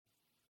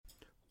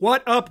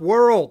What up,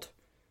 world?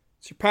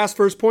 It's your past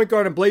first point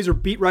guard and Blazer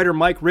beat writer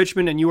Mike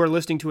Richmond, and you are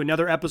listening to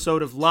another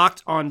episode of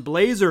Locked on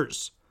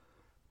Blazers,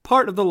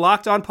 part of the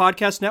Locked on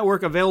Podcast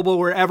Network, available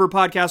wherever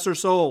podcasts are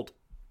sold.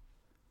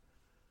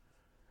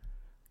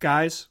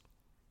 Guys,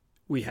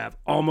 we have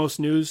almost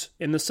news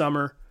in the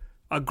summer.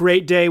 A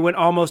great day when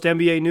almost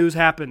NBA news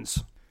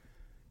happens.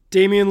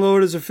 Damian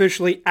Lillard is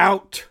officially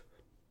out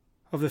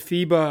of the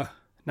FIBA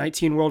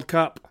 19 World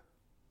Cup,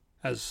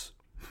 as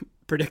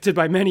predicted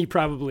by many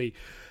probably.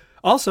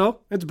 Also,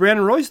 it's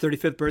Brandon Roy's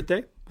 35th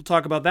birthday. We'll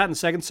talk about that in the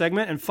second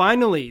segment. And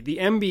finally, the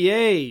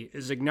NBA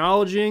is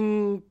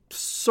acknowledging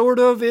sort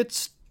of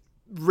its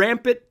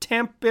rampant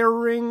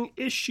tampering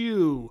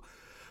issue.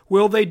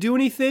 Will they do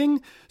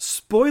anything?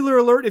 Spoiler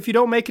alert, if you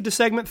don't make it to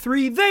segment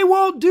 3, they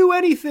won't do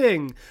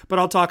anything. But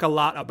I'll talk a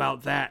lot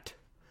about that.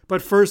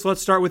 But first,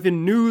 let's start with the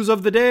news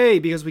of the day,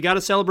 because we got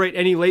to celebrate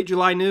any late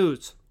July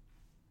news.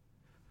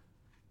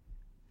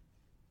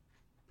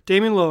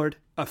 Damian Lillard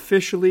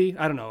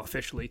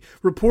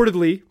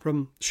reportedly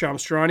from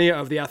Shams Charania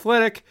of The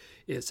Athletic,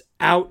 is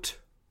out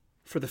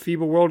for the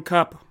FIBA World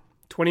Cup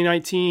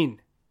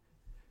 2019.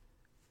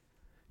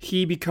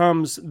 He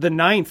becomes the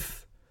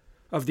 9th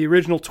of the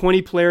original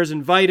 20 players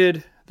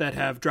invited that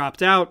have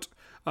dropped out.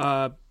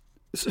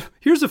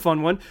 Here's a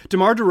fun one.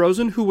 DeMar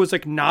DeRozan, who was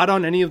not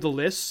on any of the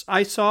lists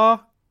I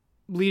saw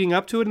leading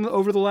up to it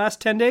over the last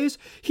 10 days,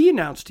 he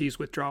announced he's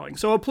withdrawing.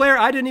 So a player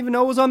I didn't even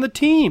know was on the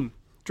team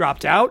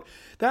dropped out.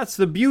 That's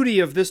the beauty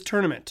of this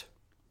tournament.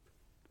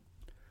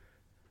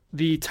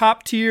 The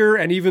top tier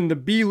and even the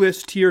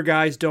B-list tier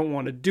guys don't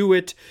want to do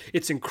it.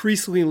 It's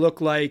increasingly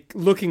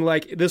looking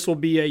like this will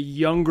be a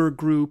younger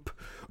group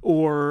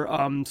or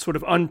sort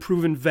of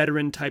unproven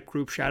veteran type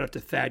group. Shout out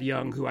to Thad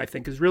Young, who I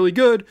think is really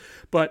good,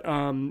 but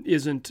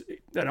isn't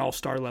an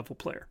all-star level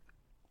player.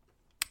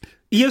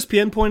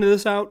 ESPN pointed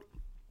this out,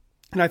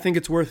 and I think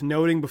it's worth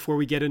noting before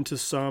we get into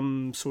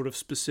some sort of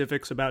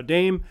specifics about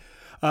Dame.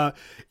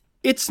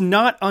 It's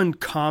not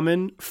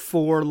uncommon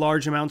for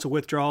large amounts of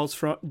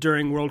withdrawals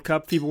during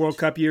FIBA World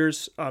Cup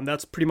years.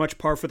 That's pretty much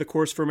par for the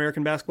course for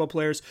American basketball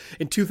players.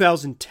 In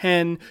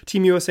 2010,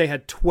 Team USA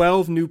had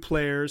 12 new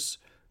players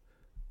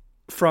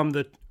from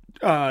the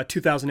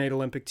 2008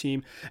 Olympic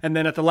team. And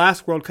then at the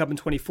last World Cup in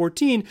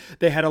 2014,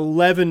 they had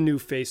 11 new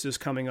faces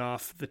coming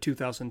off the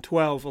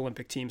 2012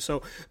 Olympic team.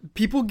 So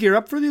people gear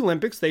up for the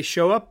Olympics. They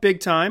show up big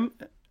time,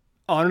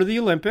 honor the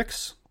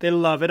Olympics. They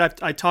love it.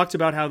 I talked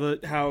about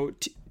how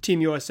Team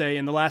USA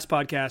in the last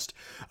podcast,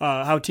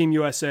 how Team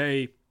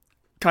USA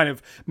kind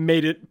of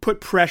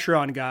put pressure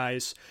on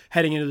guys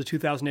heading into the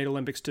 2008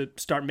 Olympics to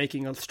start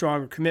making a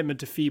stronger commitment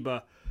to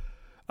FIBA.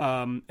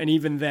 And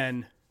even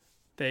then,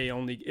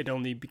 it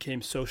only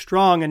became so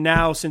strong. And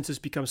now, since it's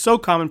become so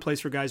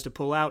commonplace for guys to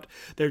pull out,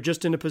 they're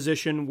just in a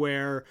position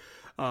where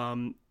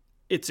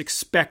it's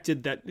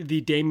expected that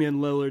the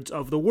Damian Lillards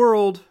of the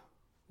world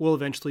will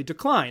eventually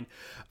decline.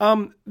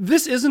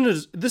 This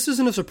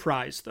isn't a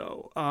surprise,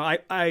 though.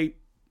 I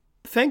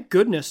thank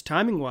goodness,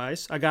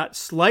 timing-wise, I got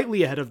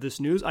slightly ahead of this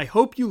news. I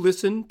hope you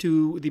listened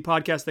to the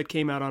podcast that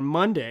came out on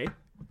Monday.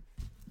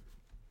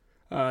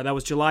 That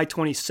was July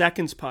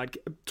 22nd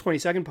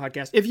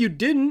podcast. If you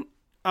didn't,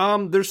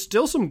 there's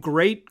still some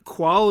great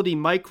quality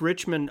Mike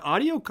Richmond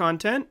audio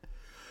content,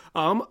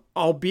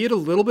 albeit a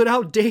little bit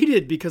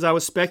outdated because I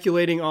was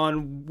speculating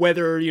on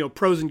whether,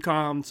 pros and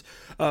cons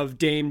of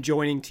Dame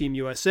joining Team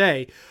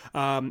USA.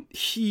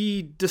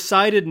 He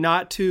decided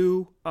not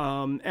to,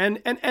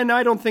 and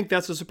I don't think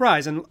that's a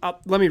surprise. And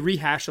let me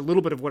rehash a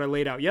little bit of what I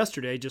laid out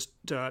yesterday just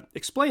to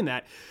explain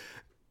that.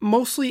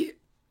 Mostly,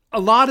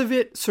 a lot of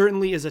it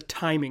certainly is a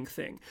timing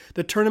thing.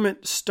 The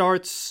tournament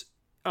starts,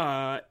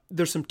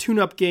 there's some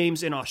tune-up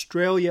games in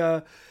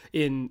Australia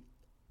in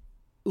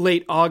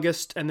late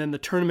August, and then the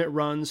tournament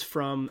runs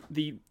from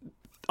the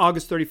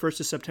August 31st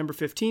to September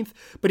 15th.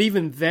 But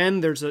even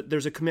then, there's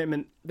a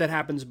commitment that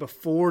happens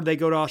before they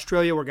go to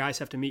Australia, where guys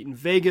have to meet in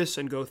Vegas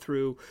and go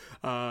through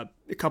a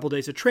couple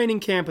days of training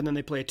camp, and then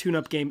they play a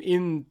tune-up game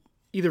in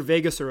either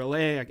Vegas or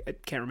LA. I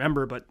can't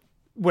remember, but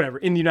whatever,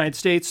 in the United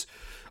States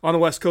on the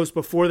West Coast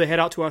before they head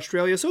out to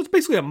Australia. So it's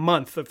basically a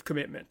month of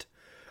commitment.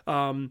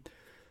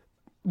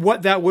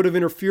 What that would have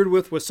interfered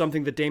with was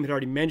something that Dame had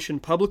already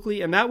mentioned publicly,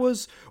 and that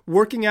was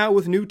working out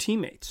with new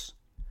teammates.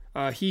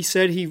 He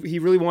said he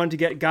really wanted to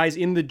get guys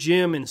in the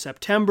gym in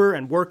September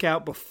and work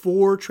out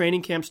before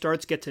training camp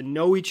starts, get to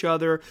know each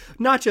other,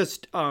 not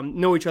just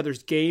know each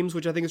other's games,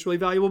 which I think is really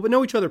valuable, but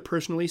know each other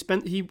personally.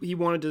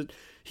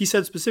 He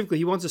said specifically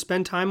he wants to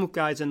spend time with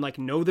guys and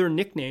know their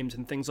nicknames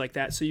and things like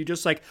that. So you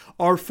just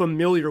are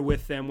familiar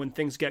with them when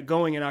things get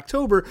going in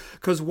October,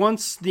 because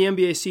once the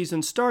NBA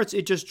season starts,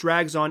 it just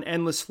drags on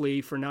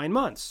endlessly for 9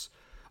 months.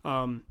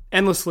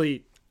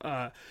 Endlessly.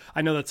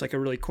 I know that's a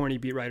really corny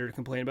beat writer to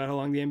complain about how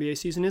long the NBA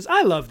season is.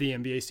 I love the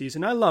NBA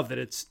season. I love that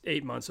it's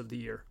 8 months of the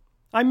year.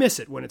 I miss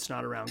it when it's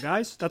not around,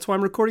 guys. That's why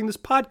I'm recording this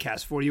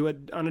podcast for you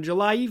on a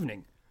July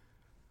evening.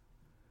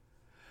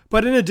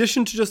 But in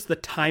addition to just the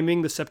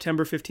timing, the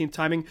September 15th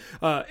timing,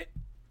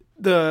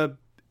 the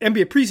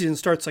NBA preseason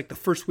starts like the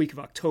first week of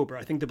October.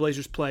 I think the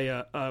Blazers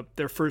play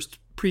their first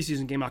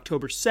preseason game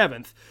October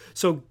 7th.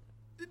 So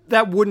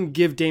that wouldn't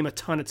give Dame a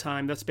ton of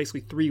time. That's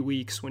basically 3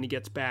 weeks when he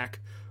gets back,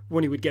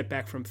 when he would get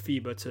back from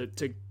FIBA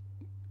to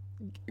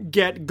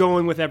get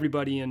going with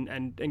everybody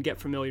and get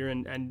familiar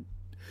and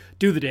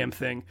do the damn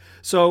thing.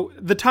 So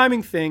the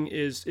timing thing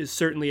is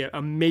certainly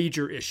a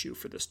major issue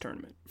for this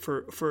tournament,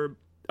 for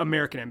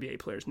American NBA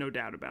players, no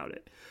doubt about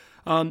it.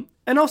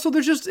 And also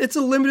it's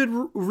a limited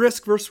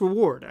risk versus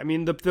reward. I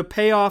mean, the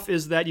payoff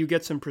is that you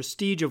get some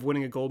prestige of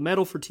winning a gold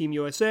medal for Team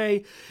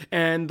USA,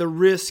 and the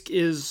risk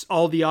is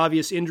all the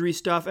obvious injury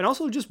stuff, and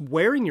also just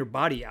wearing your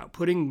body out,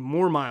 putting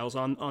more miles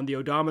on the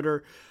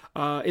odometer.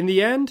 In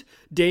the end,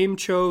 Dame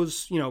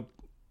chose,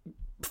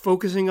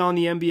 focusing on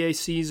the NBA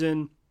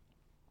season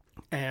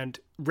and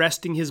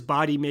resting his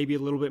body maybe a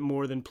little bit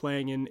more than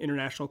playing in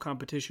international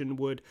competition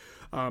would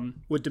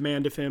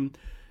demand of him.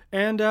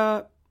 And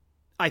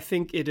I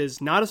think it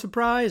is not a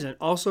surprise and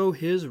also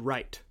his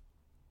right.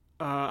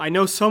 I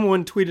know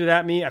someone tweeted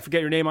at me, I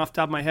forget your name off the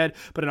top of my head,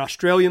 but an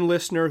Australian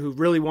listener who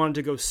really wanted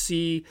to go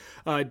see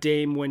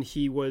Dame when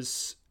he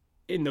was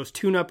in those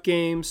tune-up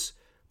games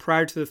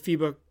prior to the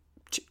FIBA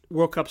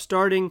World Cup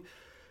starting.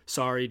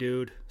 Sorry,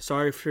 dude.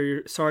 Sorry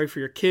for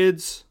your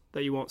kids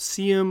that you won't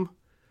see him.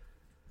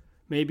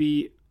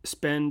 Maybe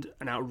spend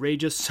an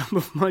outrageous sum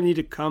of money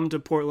to come to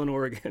Portland,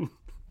 Oregon.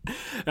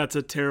 That's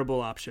a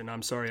terrible option.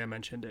 I'm sorry I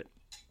mentioned it.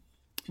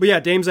 But yeah,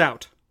 Dame's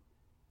out.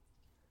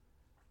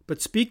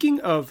 But speaking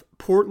of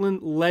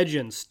Portland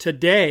legends,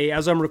 today,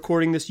 as I'm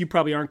recording this, you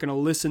probably aren't going to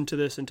listen to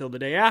this until the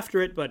day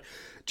after it, but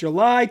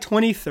July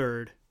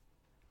 23rd,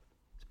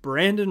 it's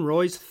Brandon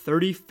Roy's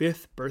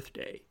 35th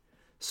birthday.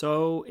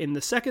 So in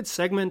the second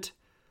segment,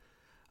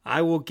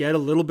 I will get a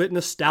little bit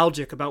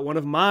nostalgic about one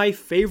of my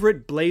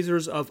favorite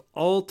Blazers of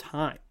all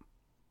time,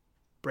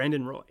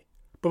 Brandon Roy.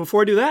 But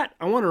before I do that,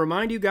 I want to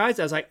remind you guys,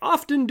 as I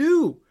often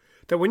do,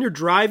 that when you're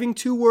driving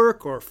to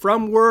work or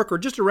from work or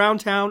just around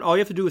town, all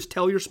you have to do is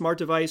tell your smart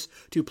device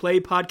to play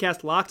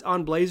podcast Locked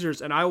On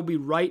Blazers, and I will be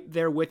right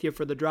there with you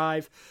for the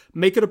drive.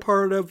 Make it a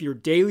part of your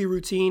daily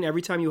routine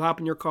every time you hop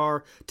in your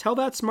car. Tell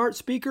that smart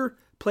speaker,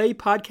 play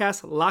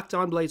podcast Locked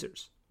On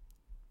Blazers.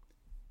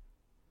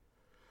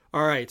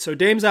 All right, so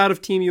Dame's out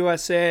of Team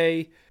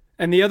USA,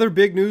 and the other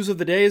big news of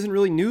the day isn't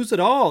really news at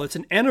all. It's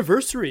an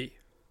anniversary.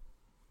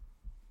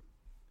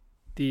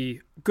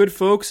 The good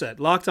folks at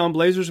Locked On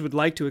Blazers would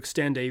like to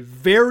extend a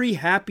very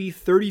happy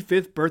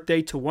 35th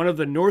birthday to one of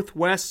the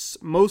Northwest's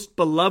most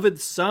beloved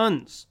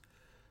sons,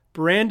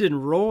 Brandon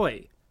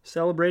Roy,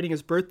 celebrating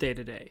his birthday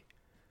today.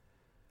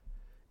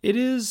 It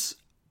is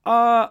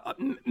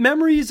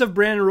memories of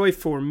Brandon Roy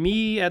for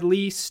me, at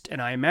least,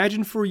 and I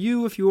imagine for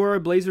you if you are a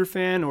Blazer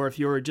fan or if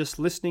you're just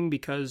listening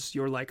because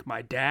you're like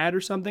my dad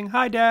or something.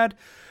 Hi, Dad.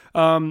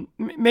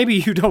 Maybe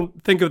you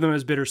don't think of them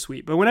as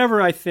bittersweet, but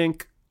whenever I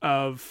think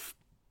of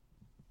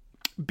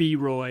B.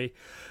 Roy,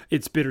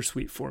 it's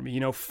bittersweet for me.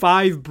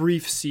 5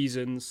 brief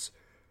seasons,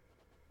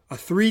 a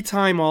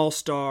 3-time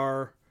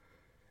All-Star,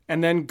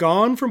 and then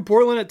gone from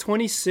Portland at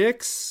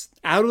 26,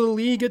 out of the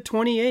league at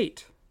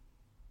 28.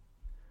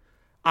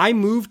 I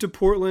moved to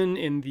Portland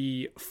in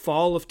the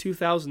fall of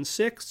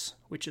 2006,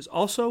 which is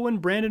also when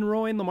Brandon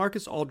Roy and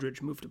LaMarcus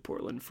Aldridge moved to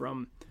Portland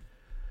from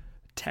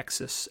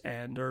Texas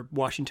or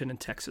Washington and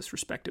Texas,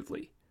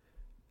 respectively.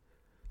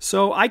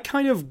 So I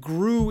kind of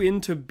grew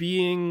into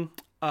being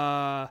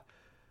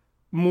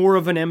more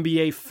of an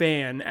NBA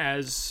fan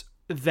as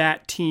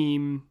that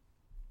team,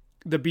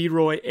 the B.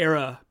 Roy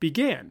era,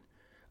 began.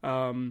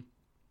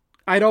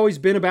 I'd always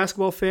been a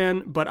basketball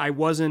fan, but I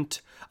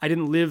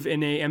didn't live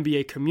in a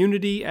NBA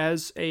community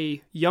as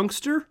a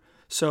youngster.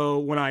 So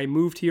when I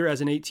moved here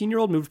as an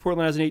 18-year-old, moved to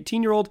Portland as an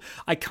 18-year-old,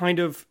 I kind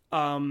of,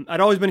 I'd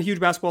always been a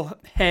huge basketball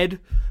head,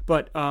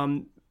 but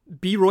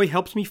B. Roy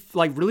helped me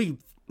really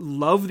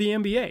love the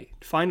NBA,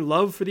 find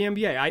love for the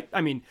NBA.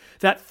 I mean,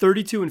 that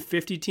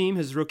 32-50 team,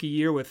 his rookie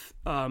year with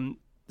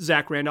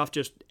Zach Randolph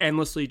just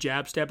endlessly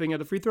jab stepping at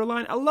the free throw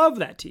line. I love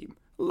that team.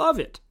 Love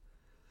it.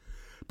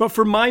 But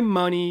for my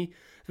money,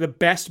 the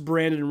best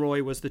Brandon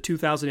Roy was the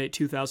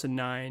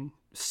 2008-2009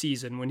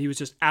 season when he was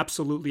just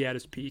absolutely at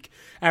his peak.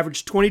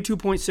 Averaged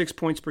 22.6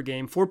 points per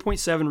game,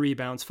 4.7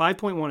 rebounds,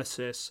 5.1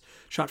 assists,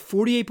 shot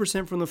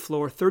 48% from the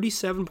floor,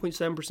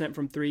 37.7%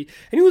 from three,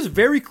 and he was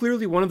very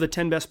clearly one of the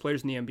 10 best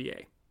players in the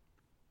NBA.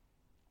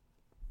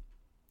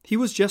 He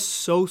was just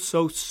so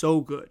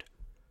good.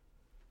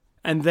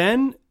 And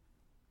then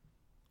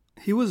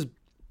he was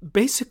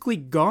basically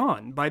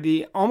gone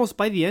almost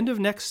by the end of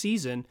next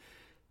season.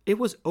 It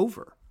was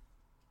over.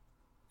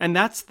 And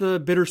that's the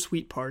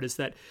bittersweet part, is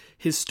that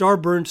his star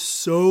burned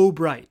so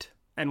bright,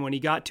 and when he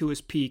got to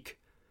his peak,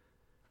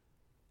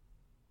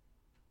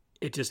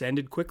 it just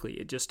ended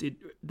quickly.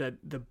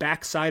 The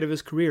backside of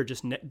his career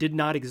just did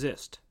not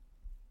exist.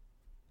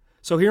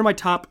 So here are my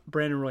top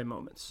Brandon Roy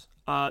moments.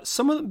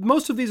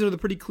 Most of these are the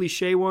pretty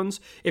cliche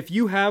ones. If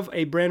you have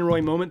a Brandon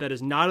Roy moment that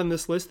is not on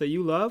this list that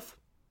you love,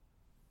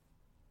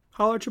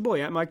 holler at your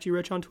boy at Mike G.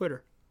 Rich on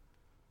Twitter.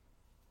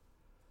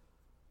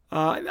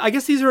 I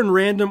guess these are in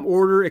random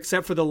order,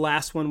 except for the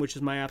last one, which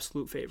is my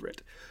absolute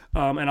favorite.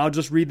 And I'll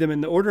just read them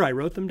in the order I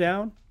wrote them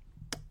down.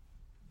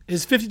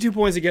 His 52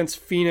 points against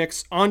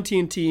Phoenix on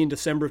TNT in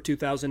December of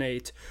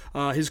 2008,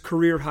 his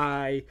career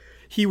high.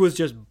 He was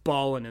just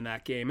balling in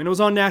that game. And it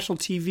was on national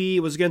TV.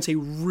 It was against a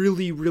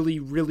really, really,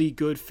 really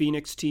good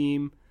Phoenix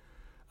team.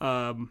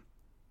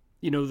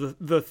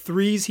 The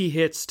threes he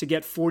hits to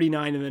get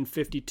 49 and then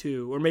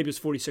 52, or maybe it's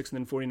 46 and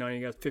then 49, he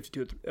got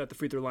 52 at the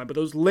free throw line. But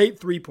those late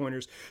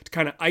three-pointers to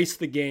kind of ice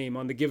the game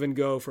on the give and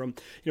go from,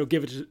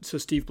 give it to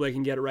Steve Blake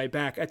and get it right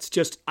back. It's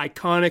just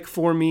iconic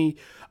for me.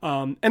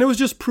 And it was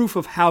just proof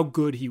of how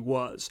good he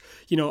was.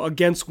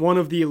 Against one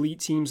of the elite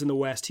teams in the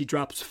West, he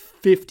drops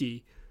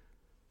 50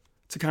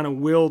 to kind of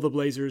will the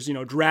Blazers,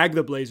 drag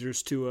the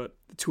Blazers to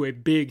a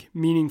big,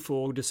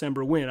 meaningful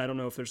December win. I don't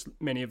know if there's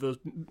many of those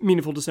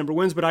meaningful December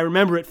wins, but I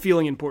remember it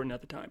feeling important at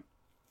the time.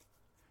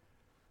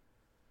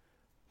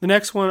 The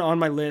next one on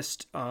my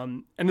list,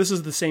 and this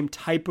is the same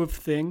type of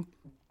thing,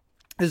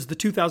 is the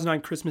 2009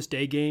 Christmas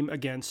Day game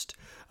against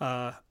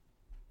the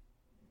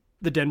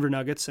Denver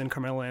Nuggets and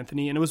Carmelo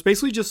Anthony. And it was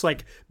basically just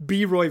like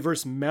B-Roy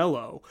versus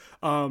Melo.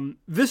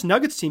 This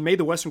Nuggets team made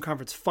the Western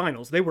Conference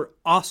Finals. They were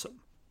awesome.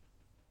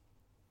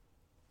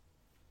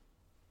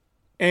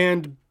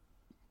 And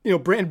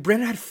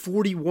Brandon had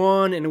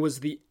 41, and it was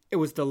the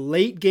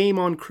late game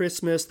on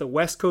Christmas, the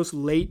West Coast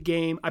late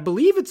game. I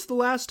believe it's the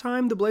last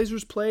time the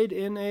Blazers played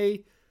in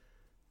a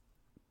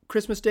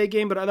Christmas Day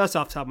game, but that's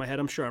off the top of my head.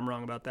 I'm sure I'm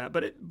wrong about that,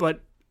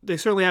 but they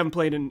certainly haven't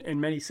played in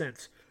many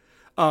since.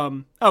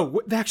 They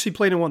actually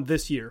played in one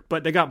this year,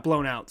 but they got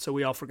blown out, so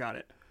we all forgot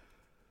it.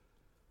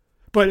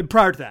 But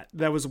prior to that,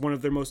 that was one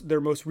of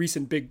their most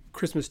recent big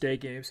Christmas Day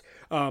games.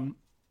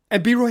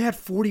 And B-Roy had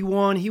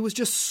 41. He was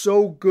just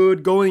so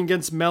good going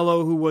against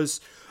Melo, who was,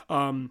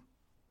 one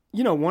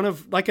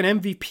of like an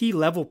MVP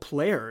level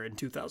player in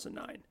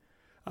 2009.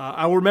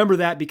 I'll remember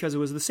that because it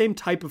was the same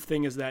type of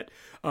thing as that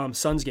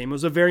Suns game. It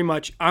was a very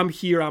much I'm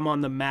here, I'm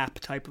on the map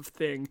type of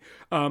thing.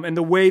 And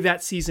the way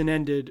that season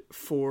ended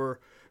for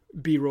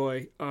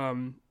B-Roy,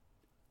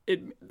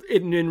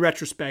 in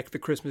retrospect, the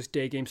Christmas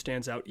Day game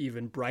stands out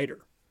even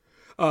brighter.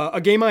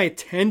 A game I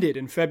attended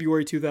in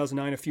February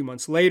 2009, a few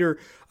months later,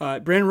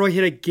 Brandon Roy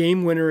hit a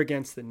game winner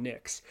against the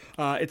Knicks.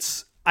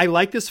 I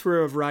like this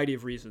for a variety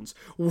of reasons.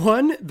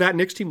 One, that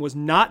Knicks team was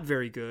not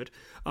very good,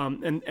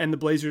 and the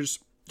Blazers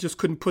just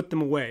couldn't put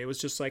them away. It was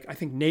just like, I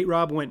think Nate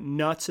Robb went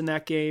nuts in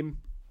that game.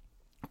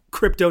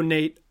 Crypto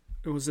Nate,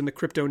 it was in the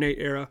Crypto Nate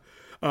era.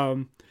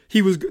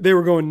 They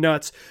were going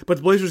nuts, but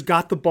the Blazers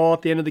got the ball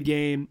at the end of the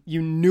game.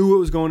 You knew it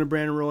was going to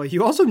Brandon Roy.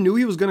 You also knew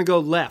he was going to go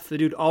left. The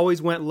dude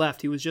always went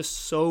left. He was just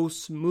so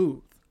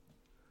smooth.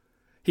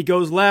 He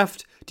goes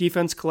left,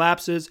 defense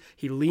collapses.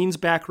 He leans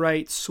back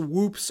right,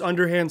 swoops,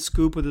 underhand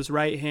scoop with his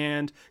right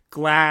hand,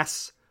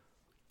 glass,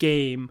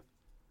 game.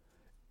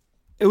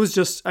 It's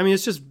just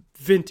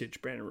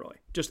vintage Brandon Roy.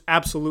 Just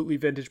absolutely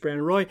vintage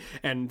Brandon Roy.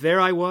 And there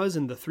I was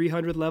in the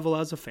 300 level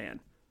as a fan.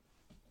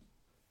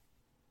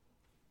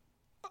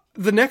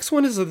 The next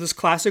one is this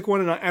classic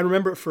one, and I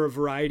remember it for a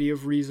variety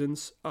of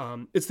reasons.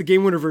 It's the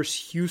game winner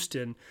versus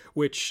Houston,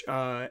 which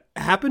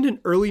happened in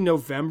early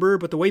November,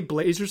 but the way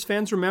Blazers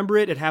fans remember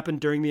it, it happened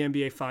during the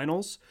NBA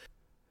Finals.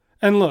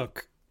 And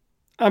look,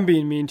 I'm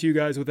being mean to you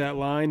guys with that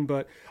line,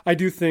 but I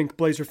do think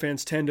Blazer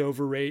fans tend to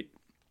overrate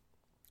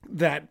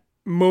that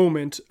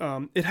moment.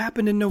 It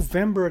happened in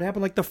November. It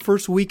happened like the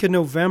first week of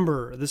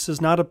November. This is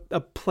not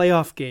a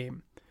playoff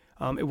game.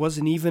 It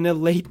wasn't even a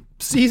late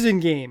season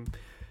game.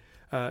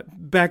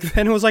 Back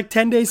then, it was like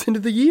 10 days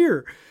into the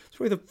year. It's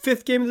probably the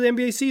fifth game of the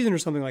NBA season or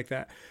something like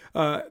that.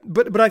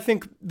 But I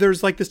think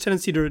there's like this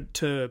tendency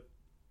to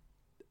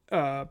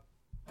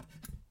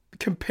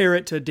compare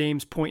it to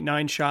Dame's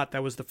 .9 shot.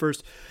 That was the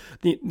first,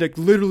 that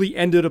literally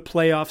ended a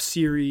playoff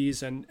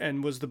series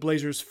and was the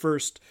Blazers'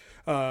 first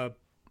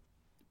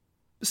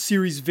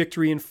series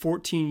victory in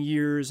 14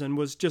 years and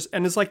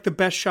it's like the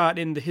best shot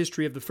in the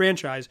history of the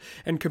franchise.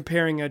 And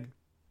comparing a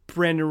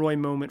Brandon Roy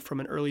moment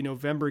from an early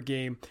November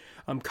game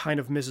kind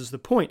of misses the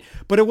point.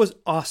 But it was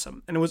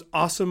awesome. And it was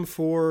awesome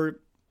for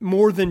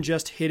more than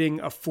just hitting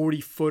a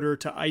 40-footer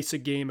to ice a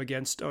game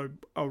against a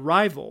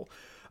rival.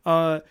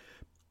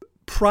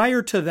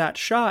 Prior to that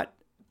shot,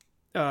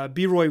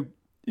 B-Roy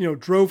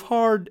drove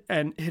hard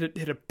and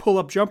hit a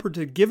pull-up jumper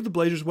to give the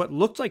Blazers what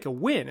looked like a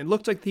win. It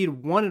looked like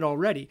he'd won it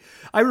already.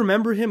 I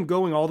remember him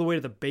going all the way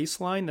to the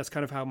baseline. That's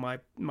kind of how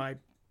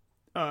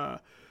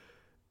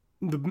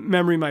the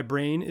memory in my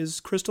brain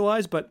is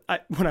crystallized, but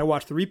when I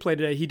watched the replay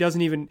today, he doesn't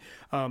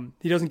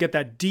get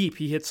that deep.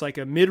 He hits like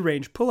a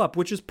mid-range pull-up,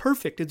 which is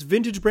perfect. It's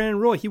vintage Brandon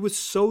Roy. He was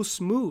so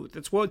smooth.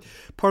 That's what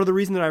part of the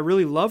reason that I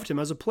really loved him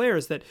as a player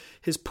is that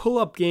his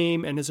pull-up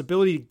game and his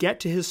ability to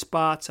get to his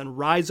spots and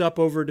rise up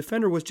over a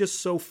defender was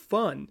just so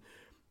fun.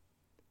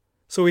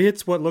 So he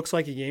hits what looks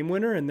like a game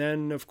winner, and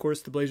then, of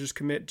course, the Blazers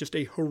commit just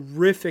a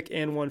horrific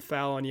and-one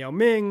foul on Yao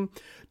Ming.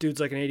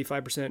 Dude's like an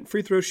 85%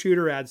 free throw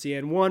shooter, adds the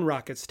and-one.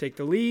 Rockets take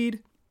the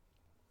lead.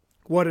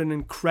 What an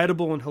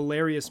incredible and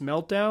hilarious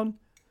meltdown.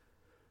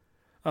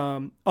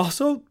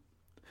 Also,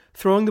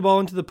 throwing the ball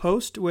into the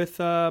post with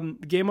the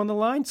game on the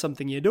line,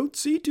 something you don't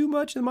see too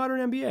much in the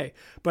modern NBA.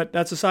 But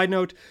that's a side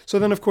note. So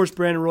then, of course,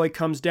 Brandon Roy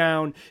comes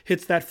down,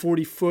 hits that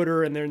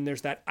 40-footer, and then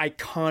there's that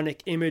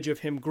iconic image of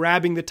him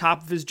grabbing the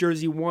top of his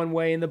jersey one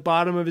way and the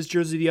bottom of his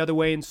jersey the other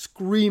way and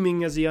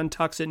screaming as he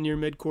untucks it near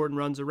midcourt and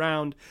runs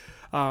around.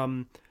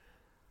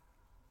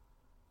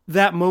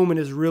 That moment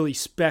is really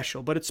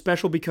special, but it's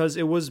special because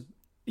it was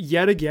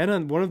yet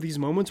again one of these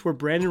moments where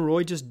Brandon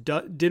Roy just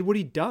did what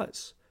he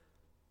does.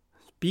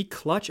 Be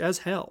clutch as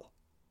hell.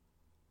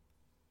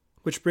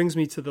 Which brings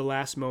me to the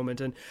last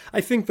moment, and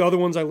I think the other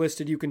ones I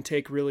listed you can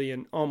take really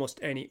in almost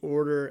any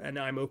order, and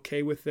I'm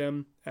okay with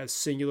them as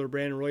singular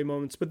Brandon Roy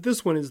moments, but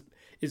this one is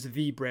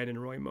the Brandon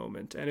Roy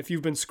moment. And if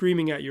you've been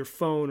screaming at your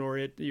phone or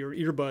at your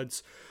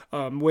earbuds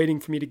waiting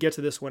for me to get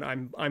to this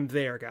one, I'm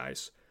there,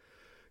 guys.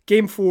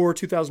 Game 4,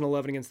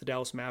 2011 against the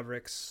Dallas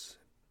Mavericks.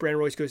 Brandon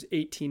Roy goes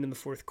 18 in the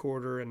fourth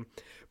quarter and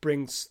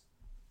brings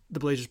the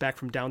Blazers back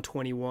from down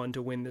 21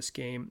 to win this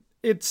game.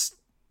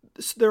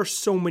 There are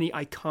so many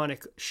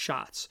iconic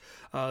shots.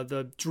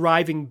 The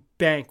driving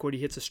bank when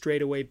he hits a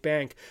straightaway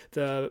bank.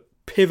 The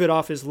pivot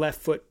off his left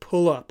foot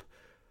pull-up.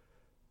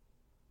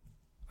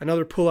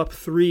 Another pull-up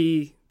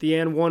three. The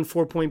and one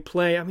 4-point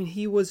play. I mean,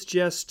 he was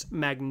just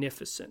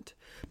magnificent.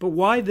 But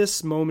why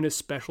this moment is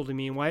special to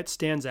me and why it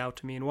stands out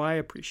to me and why I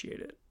appreciate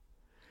it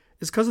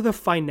is because of the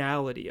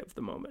finality of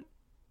the moment.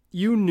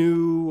 You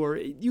knew, or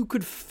you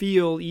could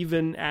feel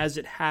even as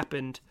it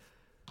happened,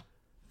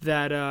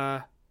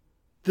 that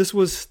this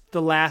was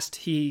the last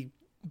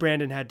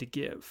Brandon had to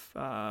give.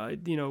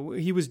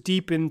 He was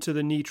deep into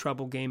the knee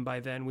trouble game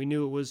by then. We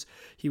knew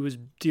he was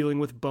dealing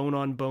with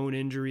bone-on-bone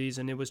injuries,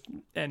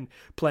 and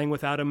playing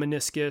without a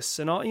meniscus,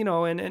 and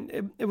all,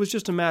 and it was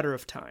just a matter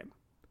of time.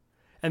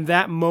 And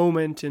that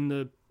moment in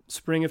the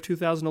spring of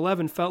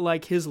 2011 felt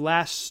like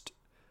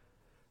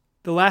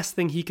the last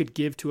thing he could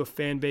give to a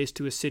fan base,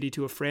 to a city,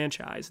 to a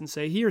franchise, and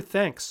say, "Here,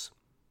 thanks.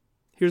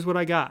 Here's what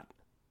I got."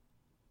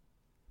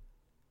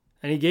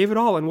 And he gave it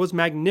all and was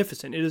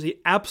magnificent. It is an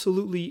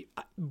absolutely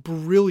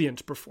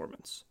brilliant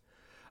performance.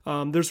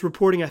 There's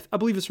reporting, I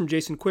believe it's from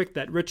Jason Quick,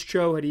 that Rich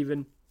Cho had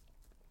even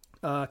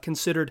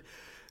considered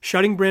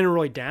shutting Brandon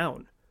Roy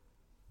down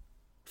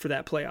for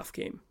that playoff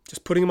game,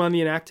 just putting him on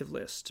the inactive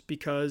list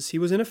because he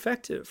was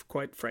ineffective,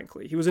 quite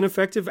frankly. He was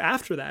ineffective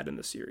after that in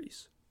the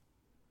series.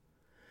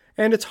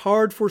 And it's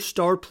hard for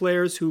star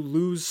players who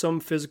lose some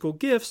physical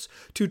gifts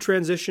to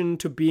transition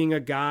to being a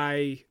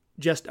guy,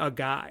 just a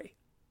guy.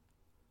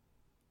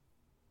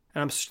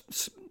 And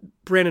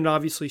Brandon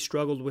obviously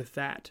struggled with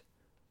that,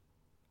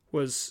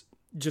 was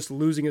just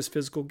losing his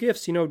physical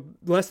gifts.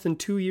 Less than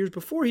 2 years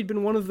before, he'd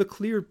been one of the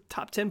clear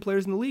top 10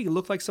 players in the league. It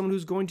looked like someone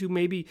who's going to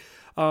maybe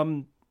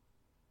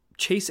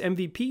chase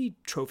MVP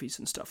trophies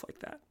and stuff like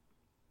that.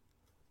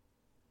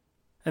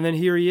 And then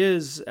here he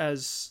is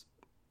as,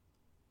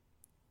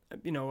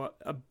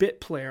 a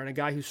bit player and a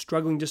guy who's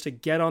struggling just to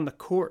get on the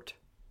court.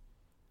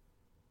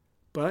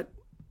 But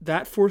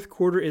that fourth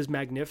quarter is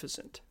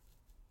magnificent.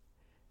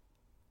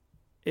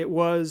 It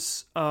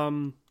was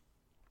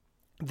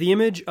the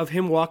image of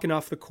him walking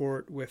off the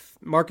court with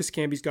Marcus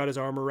Camby's got his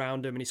arm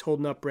around him and he's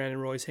holding up Brandon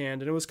Roy's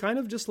hand. And it was kind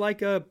of just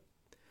like I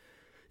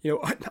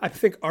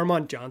think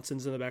Armand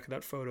Johnson's in the back of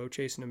that photo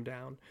chasing him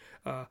down.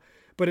 But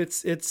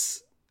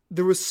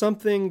there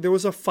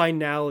was a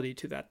finality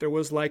to that. There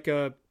was like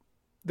a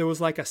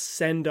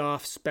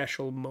send-off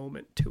special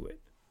moment to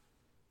it.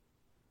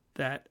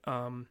 That,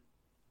 that's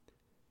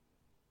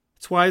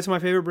why it's my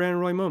favorite Brandon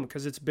Roy moment,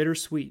 because it's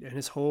bittersweet,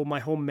 and my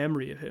whole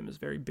memory of him is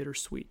very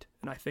bittersweet.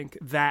 And I think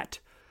that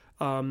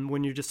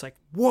when you're just like,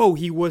 whoa,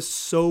 he was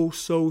so,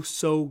 so,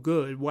 so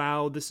good.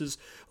 Wow, this is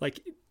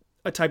like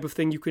a type of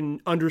thing you can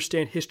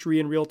understand history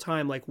in real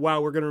time. Like,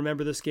 wow, we're going to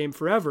remember this game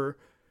forever.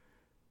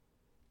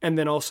 And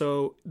then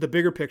also the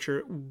bigger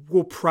picture,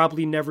 we'll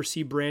probably never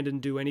see Brandon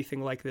do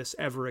anything like this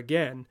ever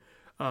again.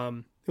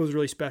 It was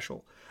really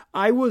special.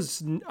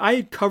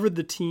 I covered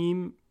the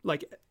team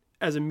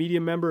as a media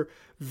member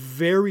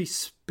very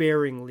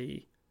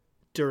sparingly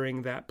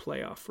during that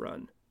playoff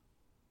run.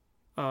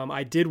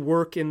 I did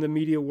work in the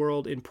media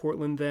world in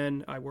Portland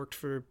then. I worked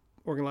for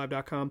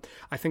OregonLive.com.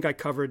 I think I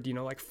covered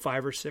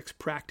 5 or 6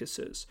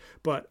 practices,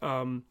 but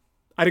I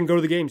didn't go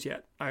to the games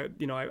yet. I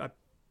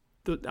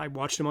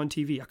watched them on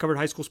TV. I covered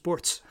high school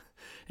sports.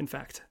 In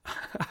fact,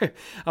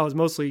 I was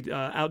mostly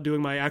out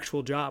doing my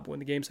actual job when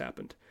the games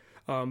happened.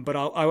 But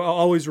I'll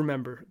always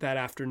remember that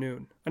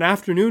afternoon. An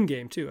afternoon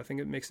game, too. I think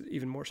it makes it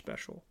even more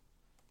special.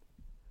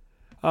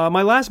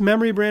 My last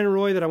memory, Brandon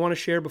Roy, that I want to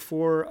share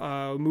before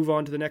we move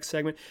on to the next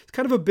segment. It's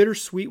kind of a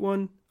bittersweet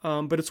one,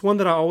 but it's one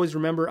that I always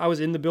remember. I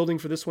was in the building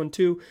for this one,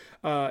 too,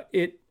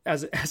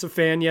 as a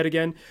fan yet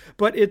again.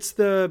 But it's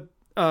the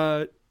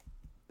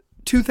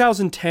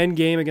 2010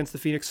 game against the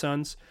Phoenix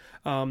Suns.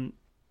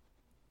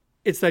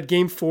 It's that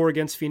game 4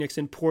 against Phoenix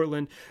in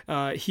Portland.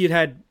 He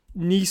had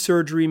knee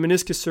surgery,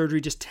 meniscus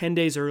surgery, just 10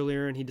 days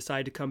earlier, and he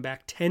decided to come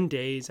back 10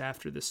 days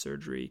after this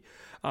surgery.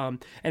 And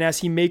as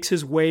he makes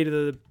his way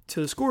to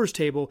the scorers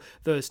table,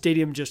 the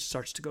stadium just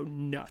starts to go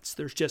nuts.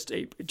 There's just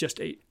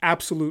a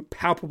absolute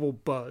palpable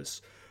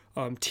buzz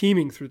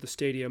teeming through the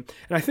stadium.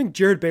 And I think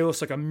Jared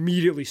Bayless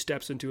immediately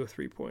steps into a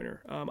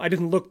three-pointer. I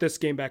didn't look this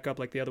game back up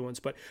like the other ones,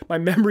 but my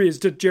memory is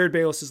that Jared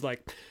Bayless is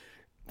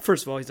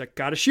first of all, he's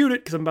gotta shoot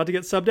it because I'm about to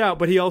get subbed out.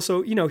 But he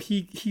also,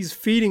 he's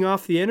feeding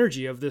off the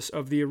energy of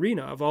the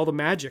arena, of all the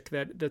magic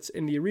that's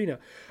in the arena.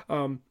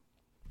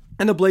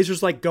 And the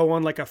Blazers go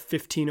on a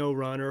 15-0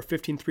 run or a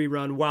 15-3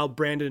 run while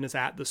Brandon is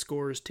at the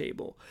scorers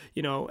table,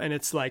 and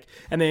it's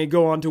and they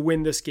go on to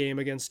win this game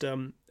against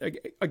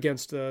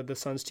the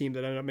Suns team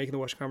that ended up making the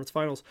Western Conference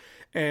Finals.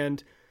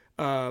 And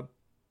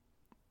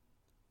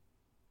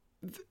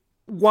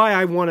why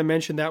I want to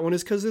mention that one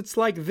is because it's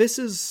this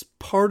is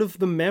part of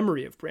the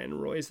memory of Brandon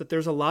Roy, is that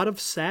there's a lot of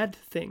sad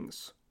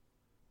things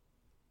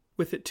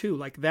with it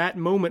too. That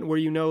moment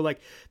where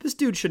this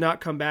dude should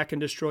not come back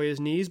and destroy his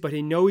knees, but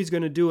he's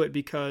going to do it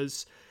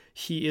because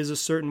he is a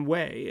certain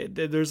way.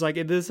 There's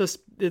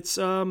it's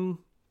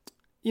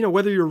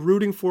whether you're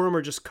rooting for him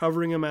or just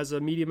covering him as a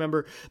media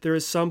member, there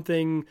is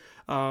something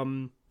I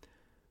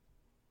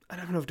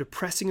don't know if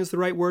depressing is the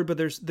right word, but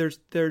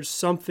there's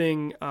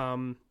something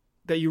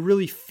that you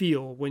really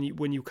feel when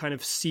you kind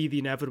of see the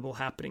inevitable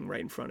happening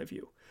right in front of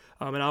you.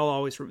 And I'll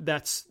always,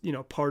 that's,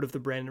 part of the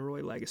Brandon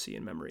Roy legacy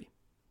and memory.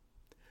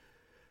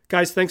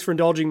 Guys, thanks for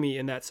indulging me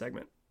in that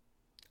segment.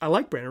 I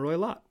like Brandon Roy a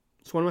lot.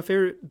 He's one of my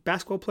favorite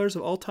basketball players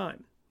of all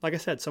time. Like I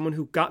said, someone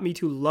who got me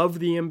to love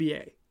the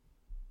NBA.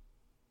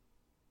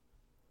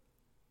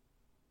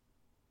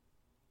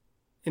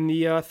 In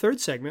the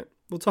third segment,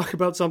 we'll talk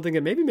about something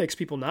that maybe makes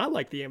people not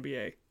like the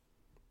NBA.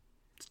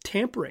 It's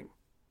tampering.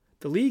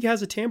 The league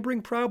has a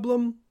tampering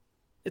problem.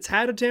 It's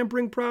had a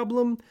tampering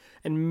problem,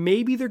 and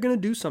maybe they're going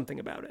to do something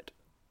about it.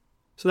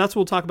 So that's what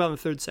we'll talk about in the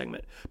third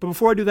segment. But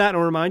before I do that,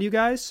 I'll remind you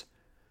guys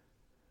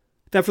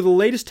that for the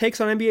latest takes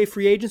on NBA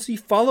free agency,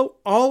 follow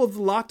all of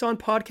the Locked On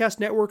Podcast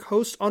Network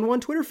hosts on one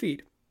Twitter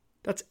feed.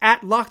 That's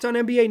at Locked On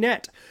NBA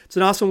Net. It's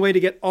an awesome way to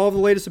get all the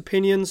latest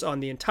opinions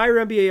on the entire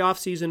NBA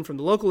offseason from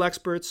the local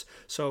experts.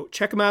 So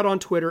check them out on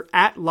Twitter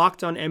at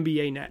Locked On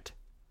NBA Net.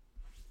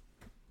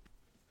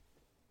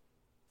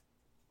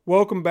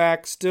 Welcome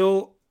back.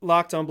 Still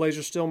Locked On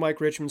Blazers, still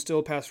Mike Richmond,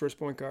 still past first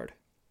point guard.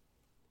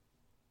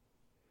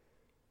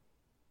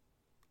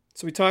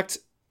 So we talked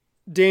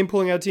Dame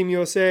pulling out Team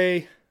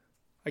USA.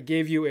 I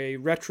gave you a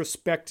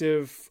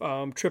retrospective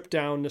trip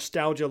down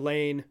nostalgia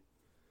lane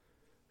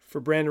for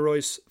Brandon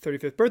Roy's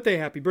 35th birthday.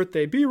 Happy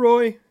birthday,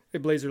 B-Roy, a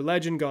Blazer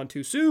legend, gone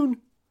too soon.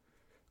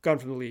 Gone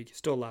from the league,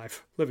 still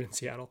alive, living in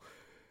Seattle.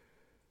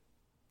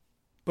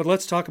 But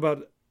let's talk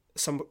about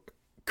some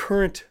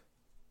current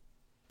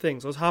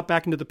things. Let's hop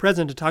back into the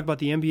present to talk about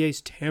the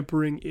NBA's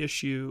tampering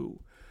issue.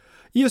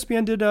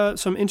 ESPN did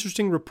some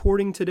interesting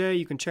reporting today.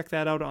 You can check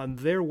that out on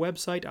their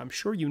website. I'm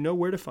sure you know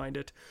where to find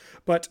it.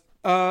 But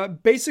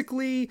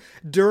basically,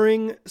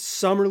 during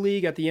Summer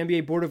League at the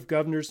NBA Board of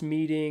Governors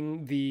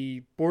meeting,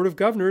 the Board of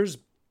Governors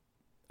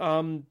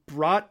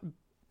brought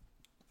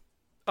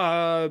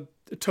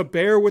to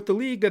bear with the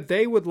league that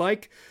they would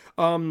like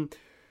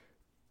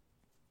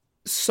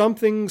some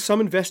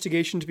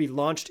investigation to be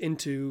launched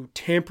into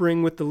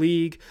tampering with the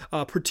league,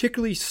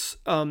 particularly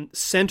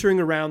centering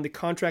around the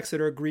contracts that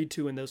are agreed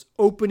to in those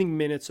opening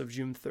minutes of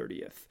June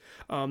 30th.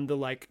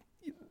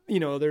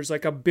 There's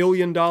 $1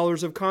 billion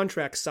of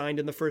contracts signed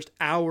in the first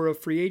hour of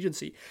free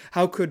agency.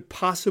 How could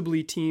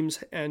possibly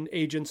teams and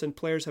agents and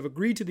players have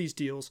agreed to these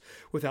deals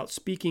without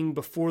speaking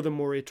before the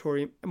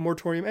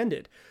moratorium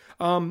ended?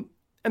 And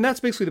that's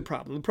basically the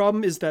problem. The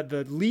problem is that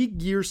the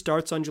league year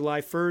starts on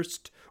July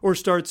 1st,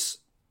 starts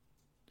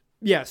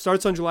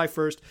on July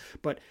 1st,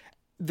 but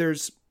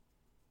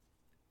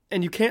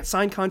and you can't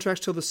sign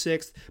contracts till the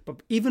 6th,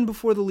 but even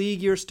before the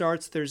league year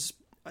starts, there's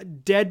a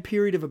dead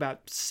period of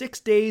about 6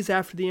 days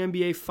after the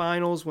NBA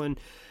Finals when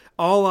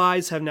all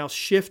eyes have now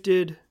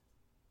shifted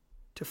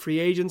to free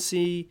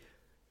agency.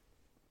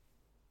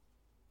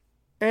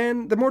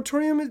 And the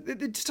moratorium,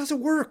 it just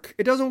doesn't work.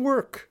 It doesn't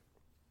work.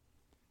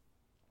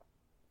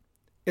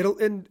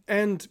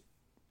 And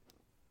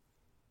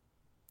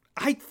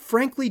I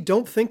frankly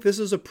don't think this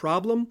is a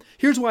problem.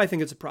 Here's why I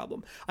think it's a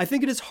problem. I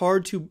think it is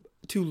hard to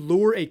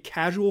lure a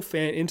casual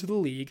fan into the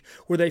league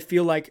where they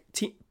feel like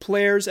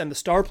players, and the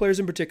star players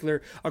in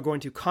particular, are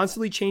going to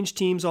constantly change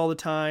teams all the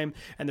time,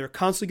 and they're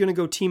constantly going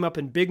to go team up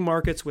in big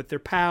markets with their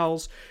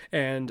pals,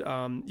 and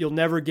you'll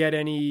never get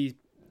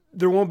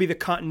there won't be the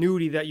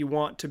continuity that you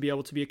want to be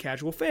able to be a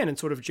casual fan and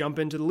sort of jump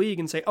into the league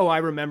and say, oh, I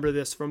remember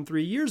this from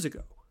 3 years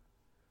ago.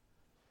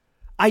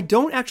 I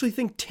don't actually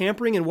think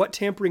tampering and what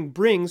tampering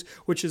brings,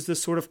 which is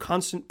this sort of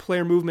constant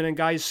player movement and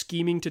guys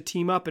scheming to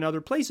team up in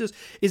other places,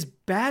 is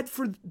bad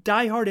for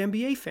diehard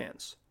NBA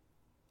fans.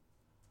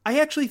 I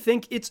actually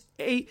think it's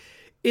a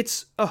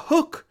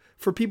hook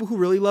for people who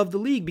really love the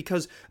league,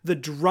 because the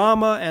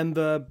drama and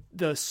the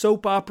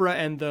soap opera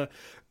and the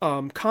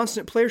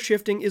constant player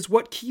shifting is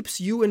what keeps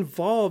you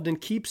involved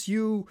and keeps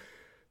you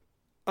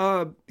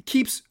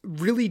keeps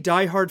really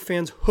diehard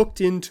fans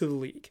hooked into the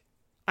league.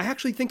 I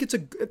actually think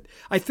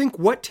I think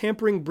what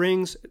tampering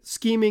brings,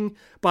 scheming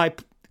by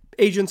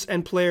agents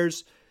and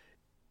players,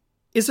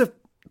 is a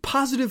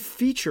positive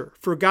feature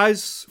for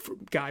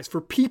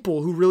for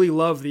people who really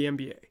love the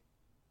NBA.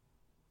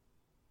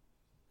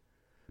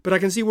 But I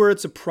can see where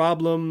it's a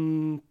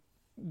problem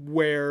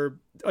where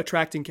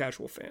attracting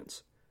casual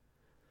fans.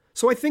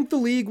 So I think the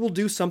league will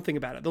do something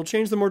about it. They'll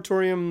change the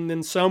moratorium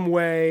in some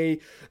way.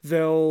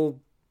 They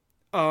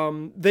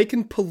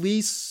can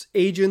police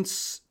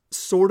agents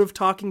sort of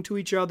talking to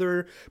each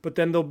other, but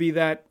then there'll be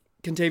that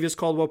Kentavious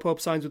Caldwell-Pope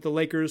signs with the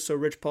Lakers, so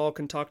Rich Paul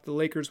can talk to the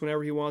Lakers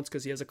whenever he wants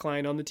because he has a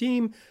client on the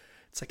team.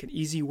 It's like an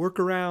easy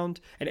workaround,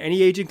 and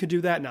any agent can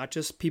do that, not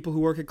just people who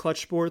work at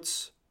Clutch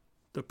Sports,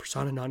 the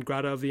persona non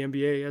grata of the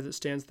NBA as it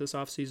stands this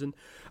offseason.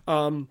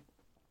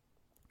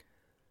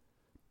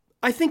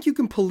 I think you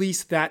can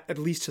police that at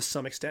least to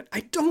some extent. I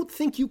don't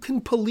think you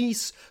can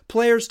police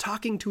players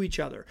talking to each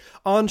other.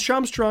 On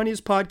Shams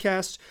Charania's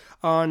podcast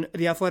on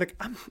The Athletic,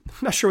 I'm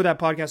not sure what that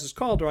podcast is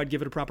called, or I'd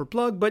give it a proper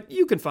plug, but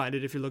you can find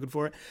it if you're looking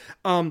for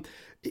it.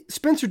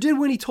 Spencer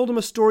Dinwiddie told him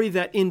a story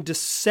that in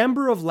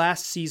December of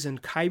last season,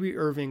 Kyrie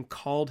Irving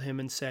called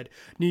him and said,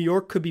 New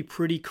York could be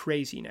pretty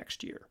crazy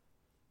next year.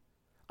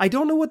 I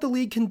don't know what the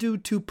league can do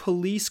to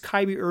police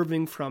Kyrie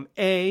Irving from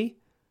A,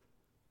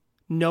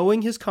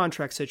 knowing his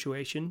contract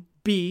situation,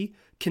 B,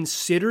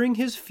 considering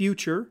his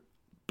future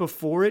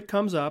before it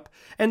comes up,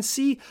 and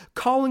C,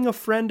 calling a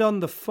friend on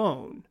the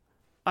phone.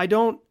 I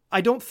don't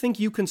think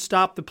you can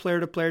stop the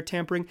player-to-player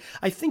tampering.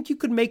 I think you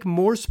could make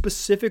more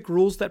specific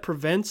rules that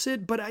prevents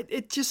it, but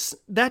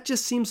that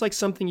just seems like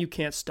something you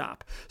can't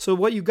stop. So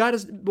what you got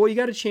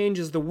to change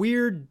is the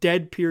weird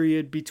dead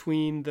period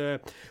between the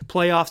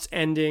playoffs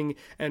ending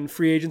and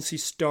free agency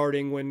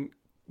starting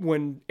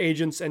when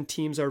agents and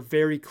teams are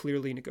very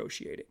clearly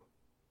negotiating.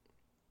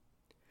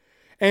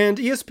 And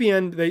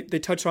ESPN, they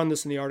touch on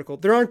this in the article.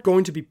 There aren't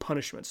going to be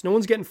punishments. No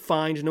one's getting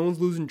fined. No one's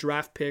losing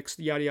draft picks,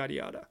 yada, yada,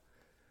 yada.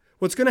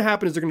 What's going to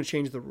happen is they're going to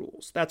change the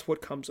rules. That's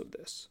what comes of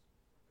this.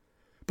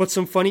 But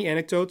some funny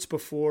anecdotes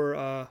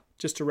before,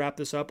 just to wrap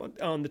this up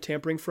on the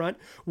tampering front.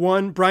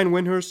 One, Brian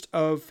Windhorst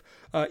of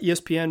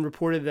ESPN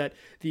reported that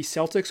the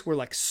Celtics were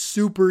like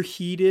super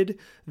heated,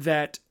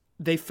 that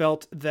they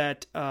felt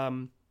that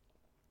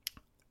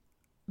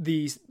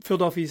the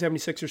Philadelphia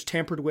 76ers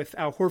tampered with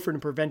Al Horford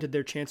and prevented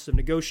their chances of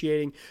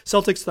negotiating.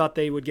 Celtics thought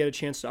they would get a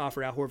chance to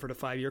offer Al Horford a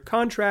 5-year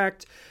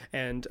contract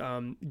and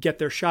get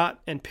their shot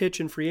and pitch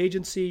in free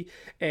agency.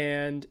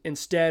 And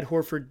instead,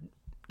 Horford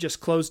just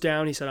closed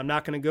down. He said, I'm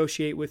not going to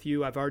negotiate with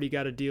you. I've already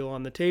got a deal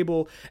on the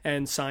table,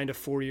 and signed a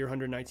 4-year,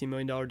 $119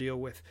 million deal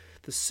with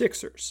the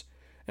Sixers.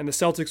 And the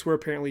Celtics were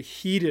apparently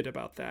heated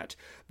about that.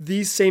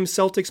 These same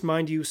Celtics,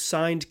 mind you,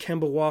 signed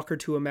Kemba Walker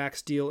to a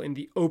max deal in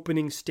the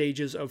opening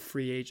stages of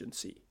free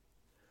agency.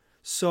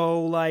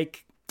 So, I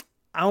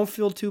don't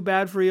feel too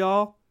bad for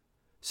y'all.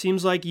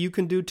 Seems like you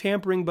can do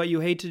tampering, but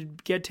you hate to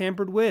get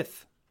tampered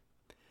with.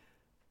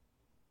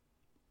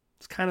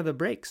 It's kind of the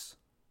breaks.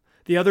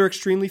 The other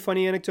extremely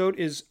funny anecdote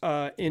is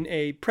in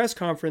a press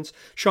conference,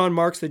 Sean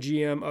Marks, the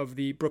GM of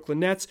the Brooklyn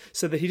Nets,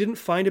 said that he didn't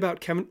find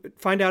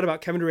out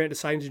about Kevin Durant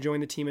deciding to join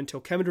the team until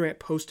Kevin Durant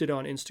posted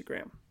on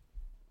Instagram.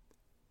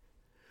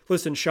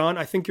 Listen, Sean,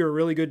 I think you're a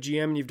really good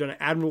GM and you've done an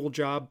admirable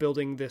job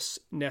building this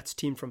Nets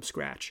team from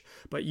scratch.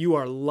 But you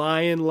are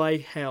lying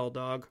like hell,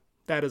 dog.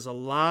 That is a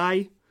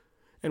lie.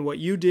 And what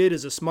you did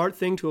is a smart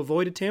thing to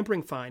avoid a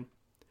tampering fine.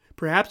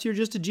 Perhaps you're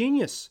just a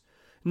genius.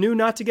 Knew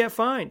not to get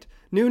fined.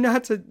 Knew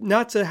not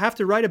to have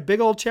to write a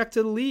big old check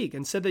to the league,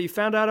 and said that you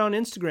found out on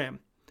Instagram.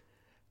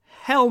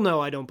 Hell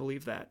no, I don't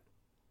believe that.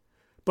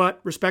 But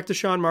respect to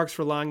Sean Marks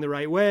for lying the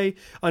right way,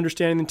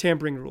 understanding the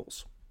tampering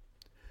rules.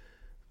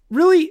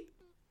 Really,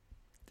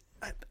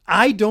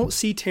 I don't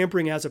see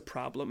tampering as a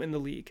problem in the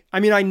league. I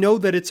mean, I know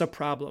that it's a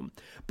problem,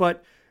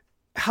 but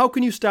how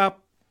can you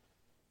stop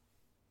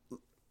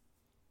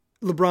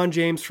LeBron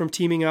James from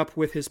teaming up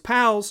with his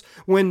pals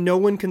when no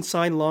one can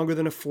sign longer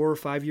than a 4 or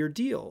 5 year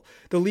deal?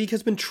 The league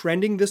has been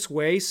trending this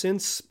way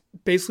since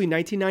basically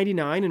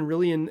 1999 and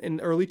really in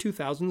early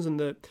 2000s,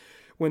 and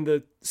when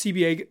the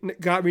CBA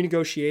got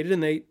renegotiated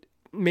and they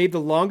made the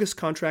longest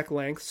contract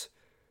lengths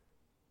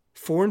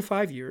 4 and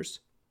 5 years.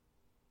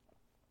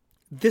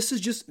 This is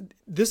just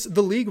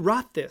the league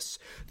wrought this.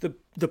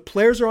 The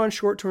players are on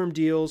short-term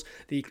deals.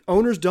 The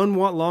owners don't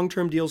want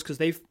long-term deals because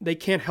they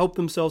can't help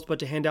themselves but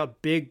to hand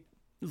out big,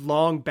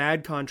 long,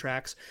 bad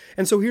contracts.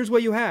 And so here's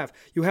what you have.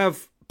 You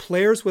have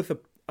players with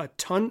a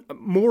ton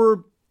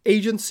more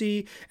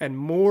agency and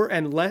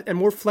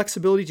more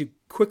flexibility to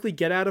quickly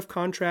get out of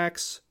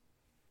contracts.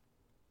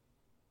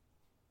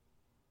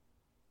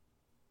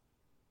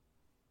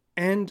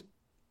 And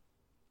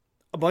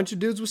a bunch of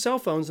dudes with cell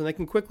phones, and they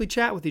can quickly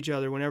chat with each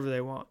other whenever they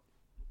want.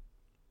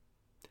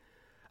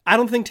 I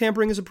don't think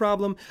tampering is a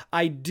problem.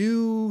 I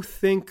do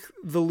think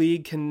the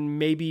league can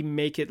maybe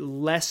make it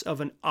less of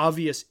an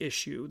obvious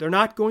issue. They're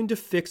not going to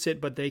fix it,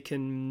 but they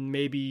can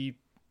maybe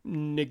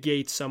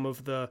negate some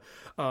of the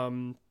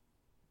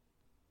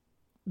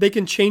they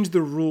can change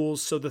the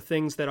rules so the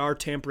things that are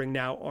tampering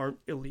now aren't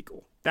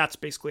illegal. That's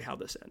basically how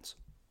this ends.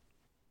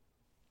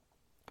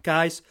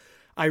 Guys,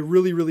 I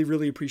really, really,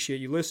 really appreciate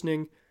you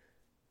listening.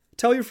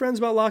 Tell your friends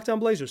about Locked On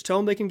Blazers. Tell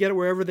them they can get it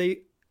wherever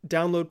they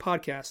download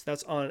podcasts.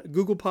 That's on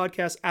Google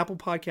Podcasts, Apple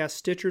Podcasts,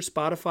 Stitcher,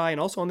 Spotify, and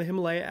also on the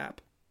Himalaya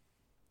app.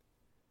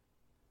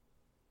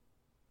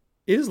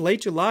 It is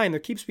late July and there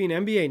keeps being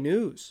NBA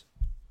news.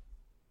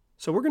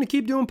 So we're going to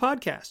keep doing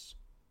podcasts.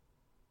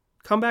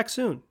 Come back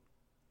soon.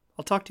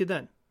 I'll talk to you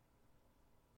then.